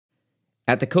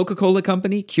At the Coca-Cola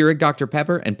Company, Keurig Dr.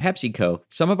 Pepper, and PepsiCo,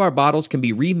 some of our bottles can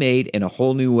be remade in a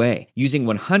whole new way, using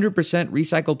 100%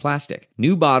 recycled plastic.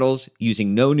 New bottles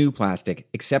using no new plastic,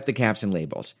 except the caps and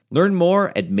labels. Learn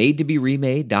more at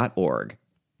madetoberemade.org.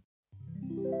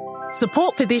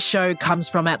 Support for this show comes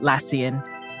from Atlassian.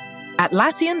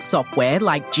 Atlassian software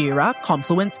like Jira,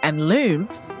 Confluence, and Loom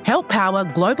help power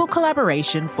global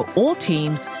collaboration for all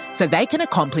teams so they can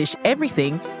accomplish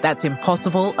everything that's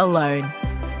impossible alone.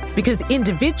 Because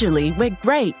individually, we're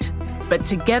great, but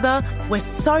together, we're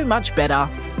so much better.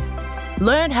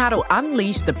 Learn how to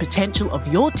unleash the potential of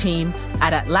your team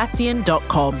at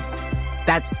Atlassian.com.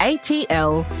 That's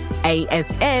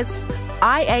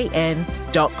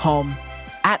Atlassian.com.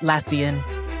 Atlassian.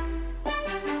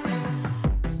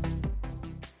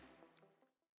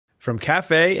 From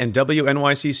Cafe and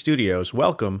WNYC Studios,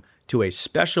 welcome to a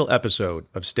special episode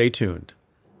of Stay Tuned.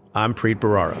 I'm Preet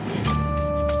Bharara.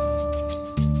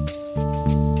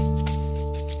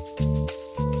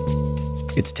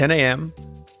 It's 10 a.m.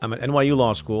 I'm at NYU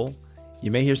Law School.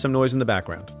 You may hear some noise in the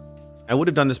background. I would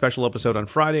have done the special episode on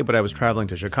Friday, but I was traveling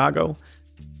to Chicago.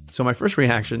 So my first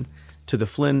reaction to the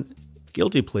Flynn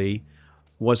guilty plea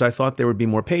was I thought there would be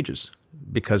more pages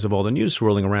because of all the news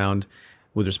swirling around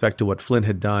with respect to what Flynn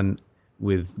had done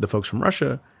with the folks from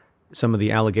Russia, some of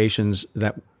the allegations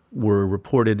that were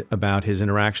reported about his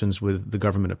interactions with the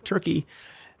government of Turkey,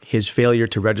 his failure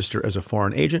to register as a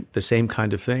foreign agent, the same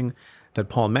kind of thing that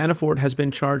Paul Manafort has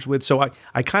been charged with. So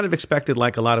I kind of expected,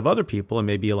 like a lot of other people, and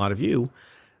maybe a lot of you,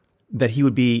 that he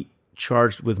would be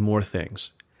charged with more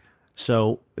things.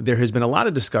 So there has been a lot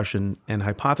of discussion and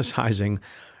hypothesizing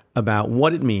about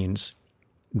what it means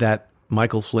that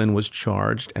Michael Flynn was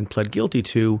charged and pled guilty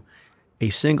to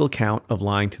a single count of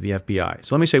lying to the FBI.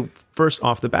 So let me say, first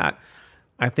off the bat,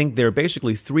 I think there are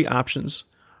basically three options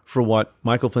for what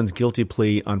Michael Flynn's guilty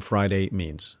plea on Friday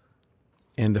means.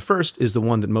 And the first is the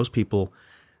one that most people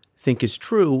think is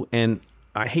true, and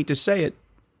I hate to say it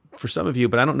for some of you,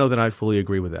 but I don't know that I fully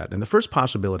agree with that. And the first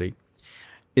possibility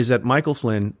is that Michael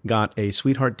Flynn got a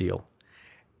sweetheart deal,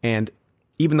 and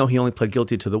even though he only pled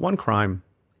guilty to the one crime,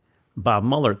 Bob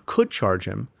Mueller could charge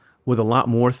him with a lot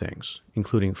more things,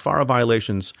 including FARA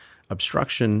violations,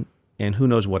 obstruction, and who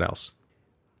knows what else.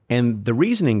 And the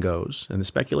reasoning goes, and the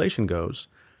speculation goes,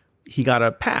 he got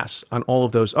a pass on all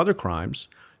of those other crimes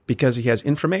because he has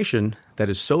information that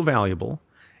is so valuable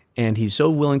and he's so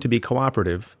willing to be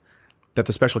cooperative that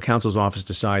the special counsel's office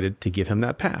decided to give him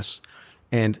that pass.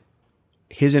 And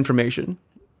his information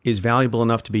is valuable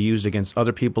enough to be used against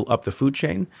other people up the food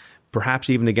chain, perhaps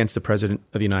even against the President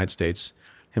of the United States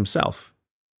himself.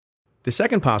 The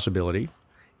second possibility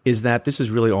is that this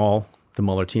is really all the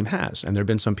Mueller team has, and there have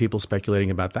been some people speculating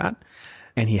about that,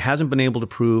 and he hasn't been able to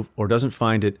prove or doesn't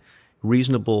find it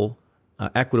reasonable,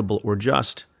 equitable, or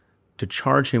just to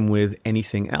charge him with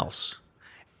anything else.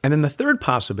 And then the third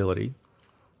possibility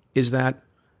is that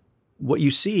what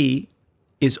you see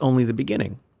is only the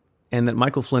beginning, and that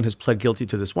Michael Flynn has pled guilty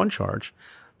to this one charge,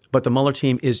 but the Mueller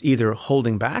team is either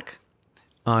holding back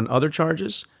on other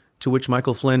charges to which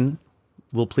Michael Flynn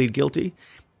will plead guilty,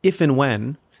 if and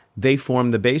when they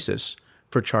form the basis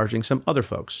for charging some other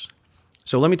folks.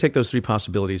 So let me take those three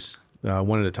possibilities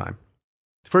one at a time.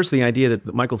 First, the idea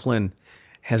that Michael Flynn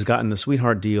has gotten the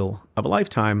sweetheart deal of a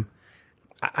lifetime,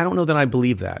 I don't know that I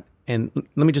believe that. And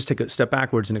let me just take a step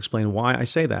backwards and explain why I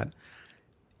say that.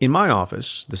 In my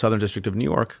office, the Southern District of New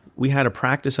York, we had a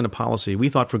practice and a policy, we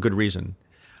thought for good reason,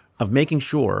 of making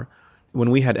sure when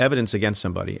we had evidence against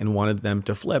somebody and wanted them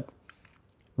to flip,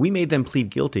 we made them plead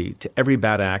guilty to every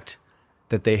bad act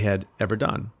that they had ever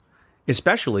done,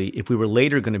 especially if we were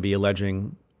later going to be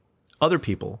alleging other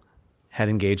people had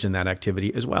engaged in that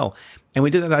activity as well. And we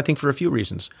did that, I think, for a few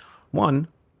reasons. One,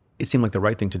 it seemed like the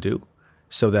right thing to do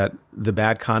so that the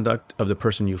bad conduct of the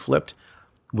person you flipped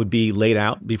would be laid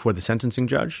out before the sentencing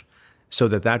judge so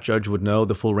that that judge would know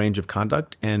the full range of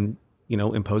conduct and,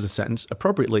 impose a sentence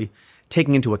appropriately,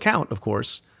 taking into account, of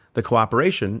course, the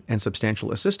cooperation and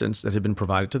substantial assistance that had been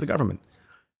provided to the government.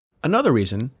 Another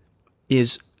reason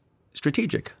is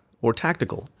strategic or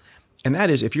tactical. And that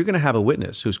is, if you're going to have a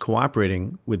witness who's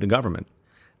cooperating with the government,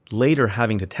 later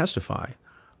having to testify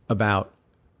about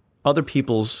other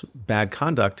people's bad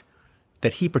conduct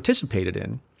that he participated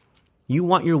in, you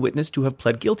want your witness to have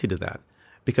pled guilty to that.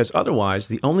 Because otherwise,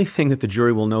 the only thing that the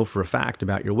jury will know for a fact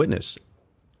about your witness,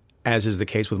 as is the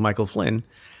case with Michael Flynn,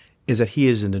 is that he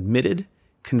is an admitted,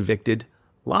 convicted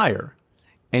liar.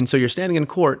 And so you're standing in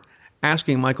court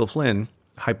asking Michael Flynn,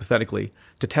 hypothetically,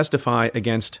 to testify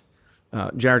against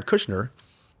Jared Kushner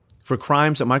for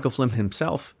crimes that Michael Flynn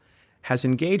himself has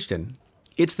engaged in.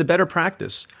 It's the better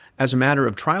practice as a matter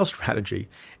of trial strategy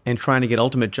and trying to get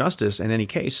ultimate justice in any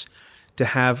case, to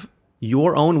have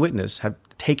your own witness have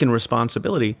taken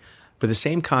responsibility for the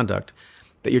same conduct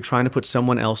that you're trying to put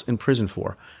someone else in prison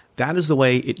for. That is the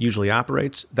way it usually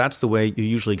operates. That's the way you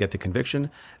usually get the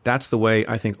conviction. That's the way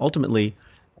I think ultimately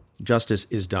justice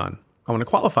is done. I want to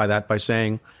qualify that by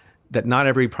saying that not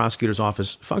every prosecutor's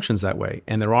office functions that way.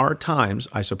 And there are times,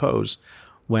 I suppose,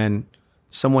 when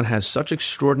someone has such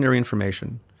extraordinary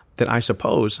information that I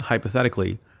suppose,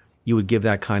 hypothetically, you would give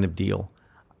that kind of deal.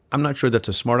 I'm not sure that's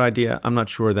a smart idea. I'm not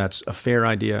sure that's a fair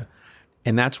idea.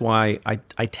 And that's why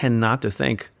I tend not to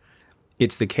think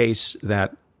it's the case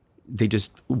that they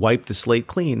just wiped the slate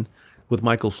clean with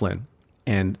Michael Flynn.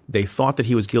 And they thought that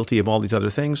he was guilty of all these other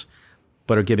things,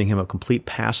 but are giving him a complete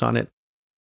pass on it.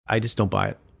 I just don't buy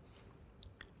it.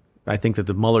 I think that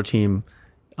the Mueller team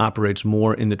operates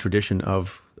more in the tradition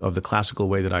of the classical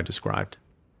way that I described.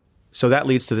 So that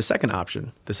leads to the second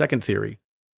option, the second theory.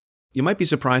 You might be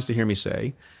surprised to hear me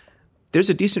say there's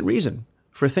a decent reason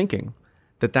for thinking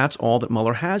that that's all that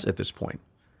Mueller has at this point,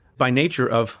 by nature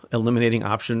of eliminating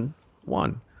option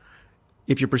one.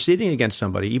 If you're proceeding against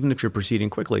somebody, even if you're proceeding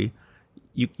quickly,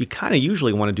 you kind of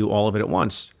usually want to do all of it at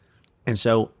once. And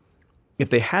so if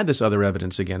they had this other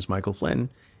evidence against Michael Flynn,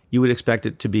 you would expect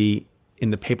it to be in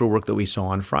the paperwork that we saw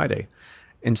on Friday.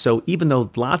 And so even though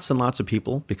lots and lots of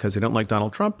people, because they don't like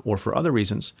Donald Trump or for other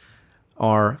reasons,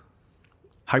 are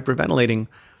hyperventilating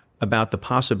about the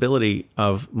possibility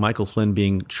of Michael Flynn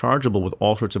being chargeable with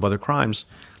all sorts of other crimes,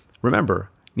 remember,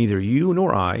 neither you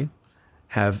nor I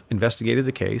have investigated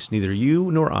the case. Neither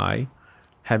you nor I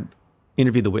have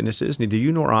interviewed the witnesses. Neither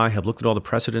you nor I have looked at all the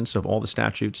precedents of all the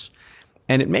statutes.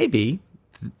 And it may be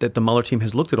that the Mueller team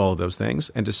has looked at all of those things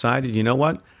and decided, you know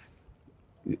what?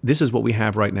 This is what we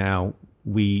have right now.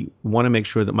 We want to make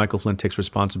sure that Michael Flynn takes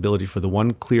responsibility for the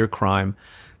one clear crime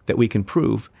that we can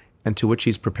prove and to which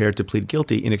he's prepared to plead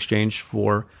guilty in exchange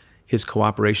for his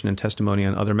cooperation and testimony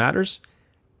on other matters.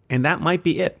 And that might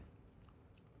be it.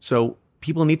 So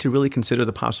people need to really consider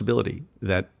the possibility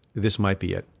that this might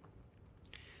be it.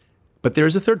 But there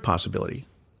is a third possibility.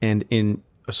 And in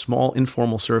a small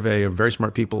informal survey of very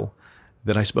smart people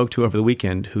that I spoke to over the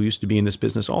weekend who used to be in this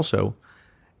business also,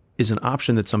 is an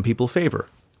option that some people favor.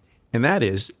 And that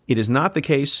is, it is not the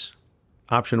case,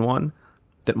 option one,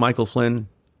 that Michael Flynn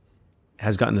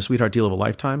has gotten the sweetheart deal of a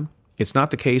lifetime. It's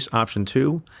not the case, option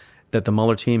two, that the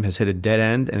Mueller team has hit a dead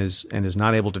end and is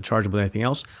not able to charge him with anything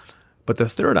else. But the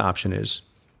third option is,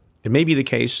 it may be the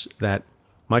case that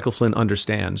Michael Flynn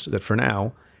understands that for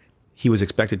now, he was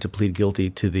expected to plead guilty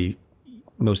to the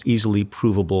most easily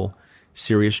provable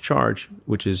serious charge,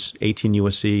 which is 18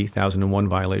 U.S.C. 1001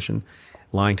 violation,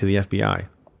 lying to the FBI.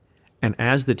 And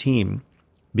as the team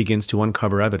begins to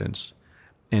uncover evidence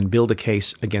and build a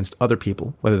case against other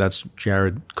people, whether that's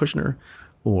Jared Kushner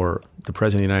or the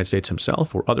President of the United States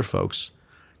himself or other folks,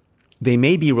 they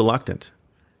may be reluctant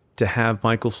to have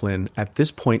Michael Flynn at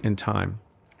this point in time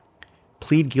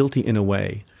plead guilty in a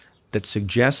way that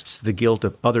suggests the guilt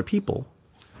of other people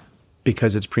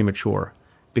because it's premature,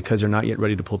 because they're not yet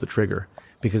ready to pull the trigger,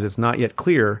 because it's not yet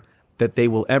clear that they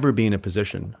will ever be in a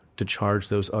position to charge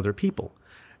those other people.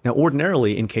 Now,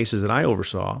 ordinarily, in cases that I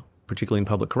oversaw, particularly in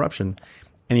public corruption,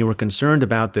 and you were concerned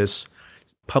about this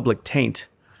public taint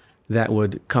that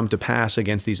would come to pass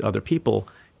against these other people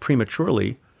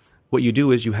prematurely, what you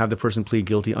do is you have the person plead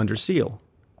guilty under seal.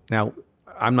 Now,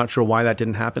 I'm not sure why that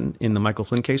didn't happen in the Michael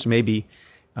Flynn case. Maybe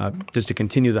just to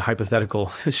continue the hypothetical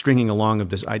stringing along of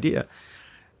this idea,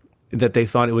 that they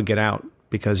thought it would get out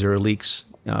because there are leaks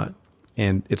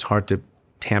and it's hard to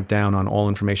tamp down on all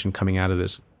information coming out of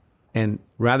this. And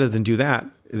rather than do that,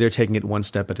 they're taking it one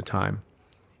step at a time.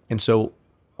 And so,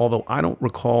 although I don't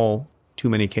recall too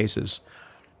many cases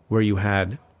where you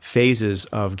had phases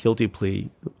of guilty plea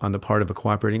on the part of a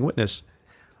cooperating witness,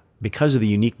 because of the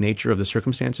unique nature of the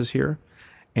circumstances here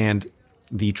and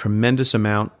the tremendous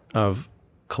amount of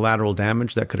collateral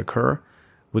damage that could occur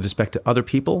with respect to other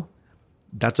people,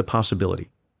 that's a possibility.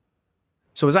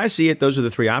 So as I see it, those are the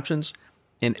three options.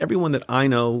 And everyone that I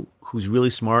know who's really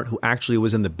smart, who actually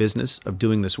was in the business of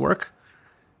doing this work,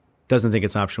 doesn't think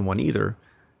it's option one either.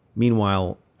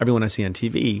 Meanwhile, everyone I see on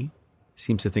TV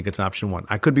seems to think it's option one.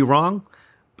 I could be wrong,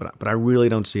 but I really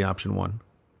don't see option one.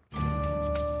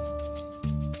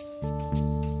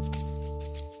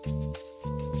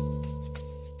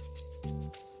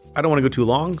 I don't want to go too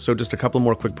long, so just a couple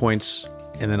more quick points,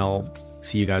 and then I'll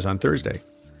see you guys on Thursday.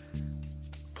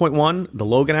 Point one, the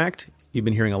Logan Act. You've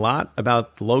been hearing a lot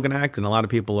about the Logan Act, and a lot of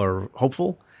people are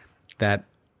hopeful that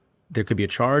there could be a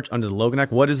charge under the Logan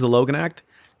Act. What is the Logan Act?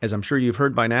 As I'm sure you've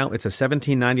heard by now, it's a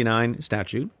 1799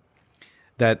 statute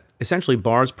that essentially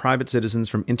bars private citizens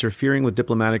from interfering with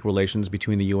diplomatic relations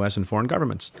between the U.S. and foreign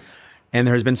governments. And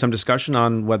there has been some discussion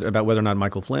on whether or not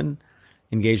Michael Flynn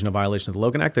engaged in a violation of the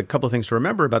Logan Act. A couple of things to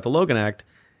remember about the Logan Act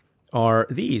are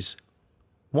these.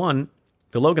 One,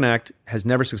 the Logan Act has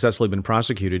never successfully been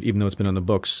prosecuted, even though it's been on the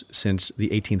books since the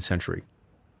 18th century.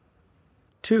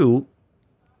 Two,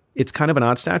 it's kind of an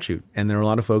odd statute, and there are a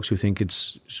lot of folks who think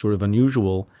it's sort of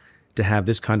unusual to have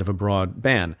this kind of a broad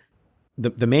ban.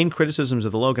 The main criticisms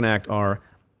of the Logan Act are,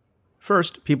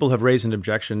 first, people have raised an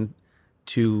objection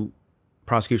to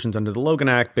prosecutions under the Logan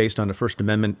Act based on a First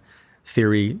Amendment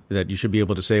theory that you should be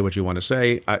able to say what you want to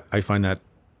say. I find that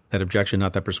objection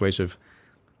not that persuasive.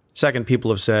 Second,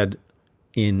 people have said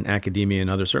in academia and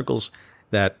other circles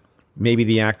that maybe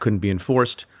the act couldn't be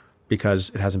enforced because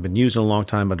it hasn't been used in a long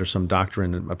time under some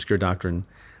doctrine, an obscure doctrine.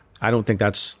 I don't think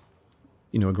that's,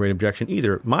 a great objection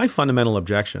either. My fundamental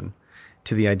objection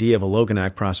to the idea of a Logan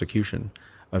Act prosecution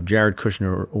of Jared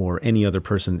Kushner or any other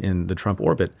person in the Trump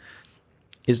orbit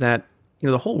is that,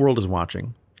 the whole world is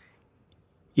watching.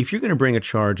 If you're going to bring a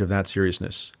charge of that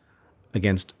seriousness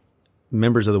against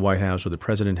members of the White House or the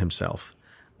president himself,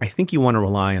 I think you want to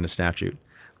rely on a statute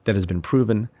that has been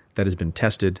proven, that has been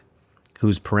tested,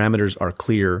 whose parameters are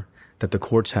clear, that the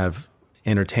courts have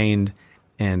entertained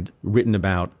and written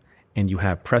about, and you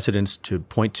have precedents to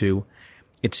point to.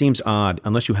 It seems odd,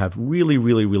 unless you have really,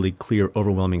 really, really clear,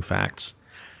 overwhelming facts,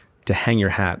 to hang your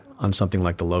hat on something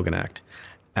like the Logan Act.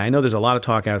 I know there's a lot of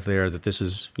talk out there that this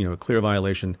is, a clear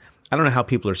violation. I don't know how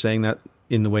people are saying that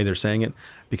in the way they're saying it,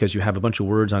 because you have a bunch of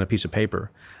words on a piece of paper,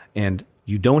 and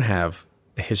you don't have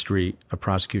a history of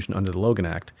prosecution under the Logan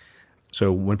Act.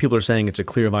 So when people are saying it's a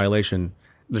clear violation,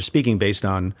 they're speaking based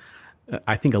on,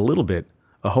 I think, a little bit,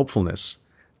 a hopefulness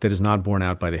that is not borne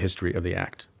out by the history of the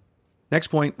act. Next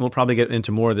point, we'll probably get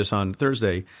into more of this on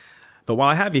Thursday. But while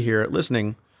I have you here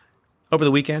listening, over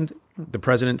the weekend, the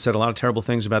president said a lot of terrible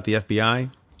things about the FBI.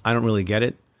 I don't really get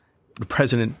it. The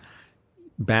president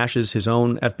bashes his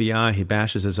own FBI. He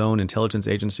bashes his own intelligence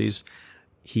agencies.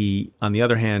 He, on the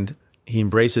other hand, he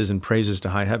embraces and praises to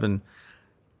high heaven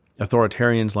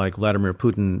authoritarians like Vladimir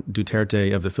Putin,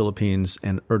 Duterte of the Philippines,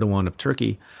 and Erdogan of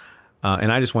Turkey.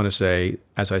 And I just want to say,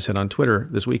 as I said on Twitter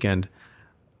this weekend,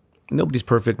 nobody's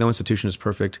perfect. No institution is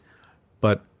perfect.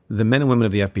 But the men and women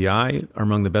of the FBI are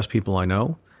among the best people I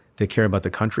know. They care about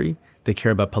the country. They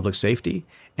care about public safety.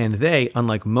 And they,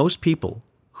 unlike most people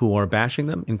who are bashing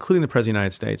them, including the President of the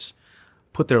United States,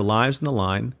 put their lives on the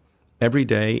line every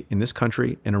day in this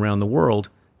country and around the world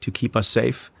to keep us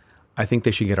safe. I think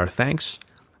they should get our thanks,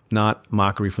 not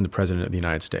mockery from the President of the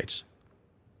United States.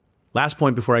 Last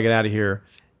point before I get out of here.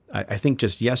 I think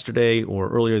just yesterday or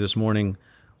earlier this morning,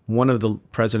 one of the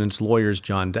president's lawyers,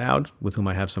 John Dowd, with whom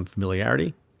I have some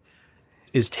familiarity,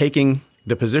 is taking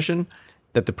the position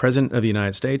that the President of the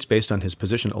United States, based on his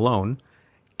position alone,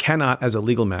 cannot, as a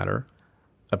legal matter,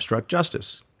 obstruct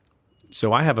justice.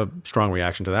 So I have a strong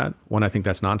reaction to that. One, I think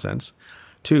that's nonsense.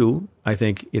 Two, I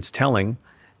think it's telling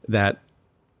that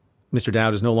Mr.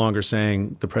 Dowd is no longer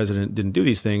saying the president didn't do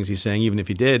these things. He's saying even if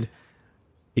he did,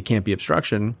 it can't be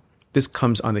obstruction. This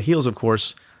comes on the heels, of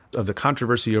course, of the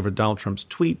controversy over Donald Trump's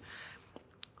tweet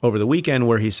over the weekend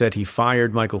where he said he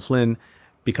fired Michael Flynn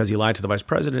because he lied to the vice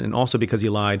president and also because he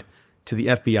lied to the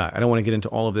FBI. I don't want to get into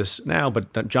all of this now,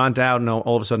 but John Dowd now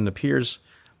all of a sudden appears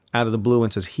out of the blue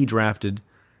and says he drafted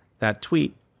that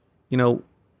tweet.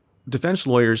 Defense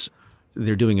lawyers,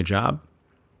 they're doing a job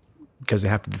because they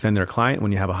have to defend their client.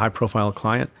 When you have a high-profile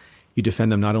client, you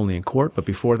defend them not only in court, but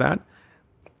before that,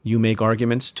 you make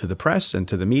arguments to the press and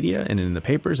to the media and in the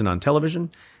papers and on television.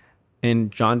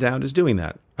 And John Dowd is doing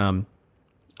that.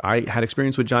 I had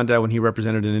experience with John Dowd when he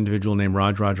represented an individual named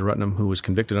Rajaratnam who was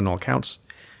convicted on all counts.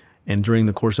 And during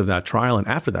the course of that trial and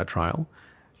after that trial,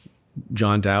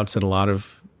 John Dowd said a lot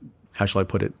of, how shall I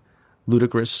put it,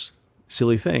 ludicrous,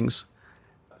 silly things.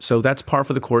 So that's par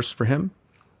for the course for him.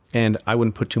 And I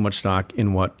wouldn't put too much stock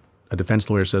in what a defense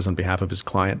lawyer says on behalf of his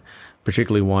client,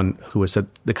 particularly one who has said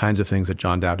the kinds of things that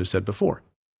John Dowd has said before.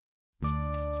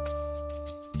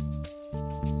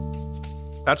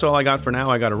 That's all I got for now.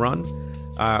 I got to run.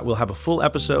 We'll have a full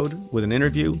episode with an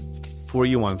interview for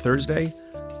you on Thursday.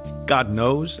 God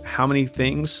knows how many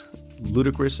things,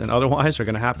 ludicrous and otherwise, are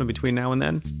going to happen between now and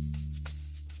then.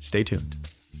 Stay tuned.